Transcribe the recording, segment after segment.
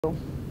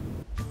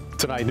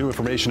Tonight, new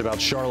information about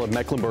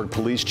Charlotte-Mecklenburg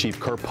Police Chief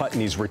Kerr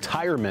Putney's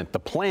retirement. The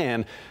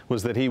plan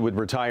was that he would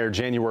retire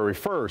January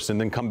 1st and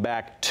then come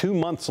back 2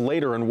 months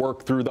later and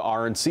work through the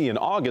RNC in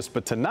August.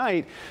 But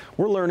tonight,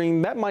 we're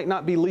learning that might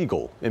not be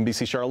legal.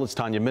 NBC Charlotte's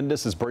Tanya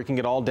Mendes is breaking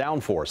it all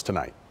down for us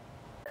tonight.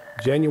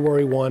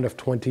 January 1 of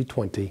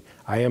 2020,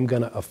 I am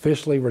going to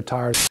officially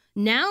retire.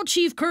 Now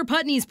Chief Kerr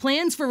Putney's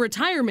plans for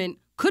retirement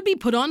could be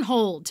put on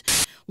hold.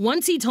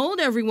 Once he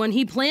told everyone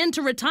he planned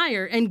to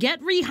retire and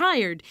get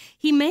rehired,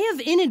 he may have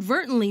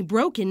inadvertently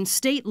broken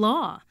state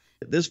law.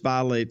 This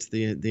violates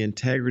the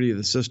integrity of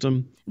the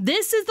system.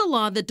 This is the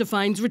law that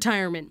defines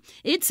retirement.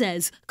 It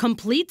says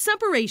complete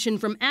separation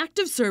from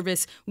active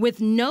service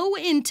with no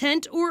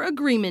intent or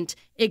agreement,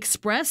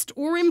 expressed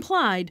or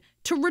implied,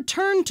 to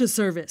return to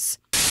service.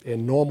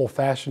 In normal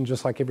fashion,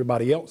 just like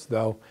everybody else,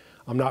 though,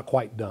 I'm not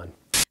quite done.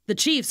 The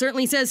chief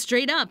certainly says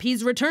straight up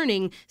he's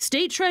returning.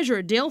 State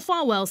Treasurer Dale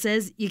Falwell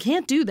says you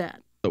can't do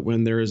that. But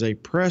when there is a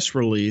press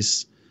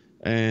release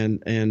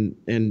and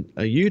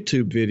a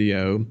YouTube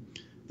video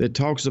that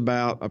talks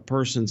about a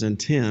person's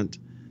intent,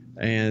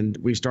 and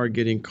we start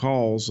getting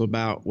calls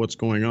about what's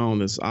going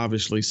on, it's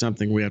obviously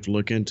something we have to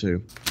look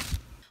into.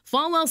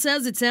 Falwell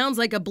says it sounds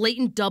like a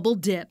blatant double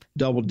dip.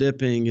 Double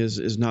dipping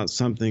is not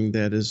something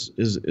that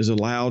is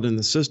allowed in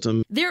the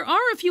system. There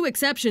are a few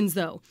exceptions,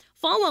 though.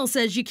 Falwell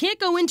says you can't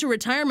go into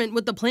retirement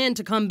with the plan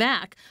to come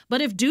back,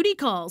 but if duty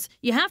calls,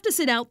 you have to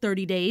sit out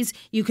 30 days,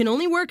 you can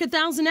only work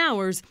 1,000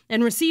 hours,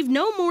 and receive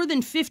no more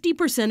than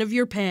 50% of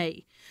your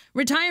pay.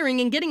 Retiring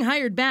and getting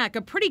hired back,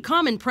 a pretty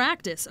common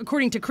practice,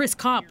 according to Chris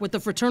Kopp with the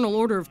Fraternal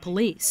Order of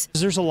Police.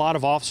 There's a lot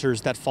of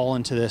officers that fall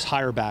into this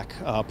hire back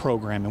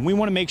program, and we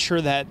want to make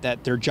sure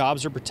that their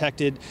jobs are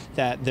protected,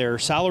 that their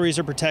salaries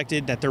are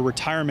protected, that their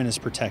retirement is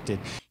protected.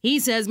 He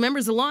says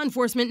members of law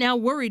enforcement now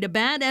worried a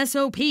bad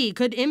SOP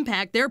could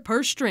impact their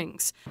purse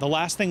strings. The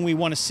last thing we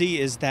want to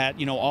see is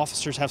that,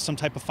 officers have some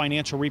type of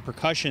financial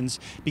repercussions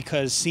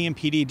because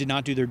CMPD did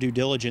not do their due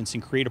diligence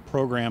and create a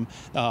program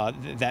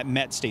that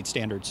met state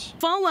standards.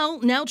 Falwell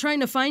now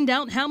trying to find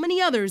out how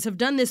many others have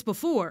done this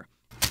before.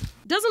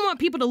 Doesn't want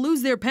people to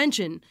lose their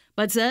pension,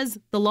 but says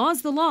the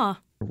law's the law.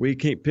 We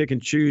can't pick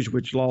and choose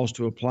which laws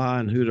to apply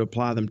and who to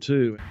apply them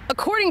to.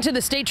 According to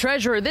the state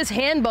treasurer, this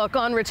handbook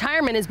on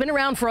retirement has been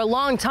around for a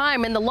long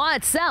time, and the law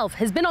itself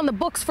has been on the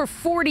books for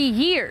 40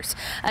 years.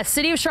 A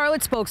City of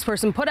Charlotte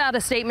spokesperson put out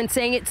a statement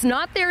saying it's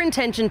not their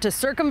intention to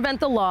circumvent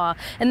the law,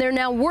 and they're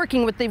now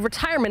working with the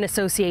Retirement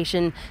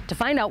Association to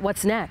find out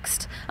what's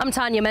next. I'm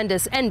Tanya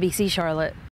Mendes, NBC Charlotte.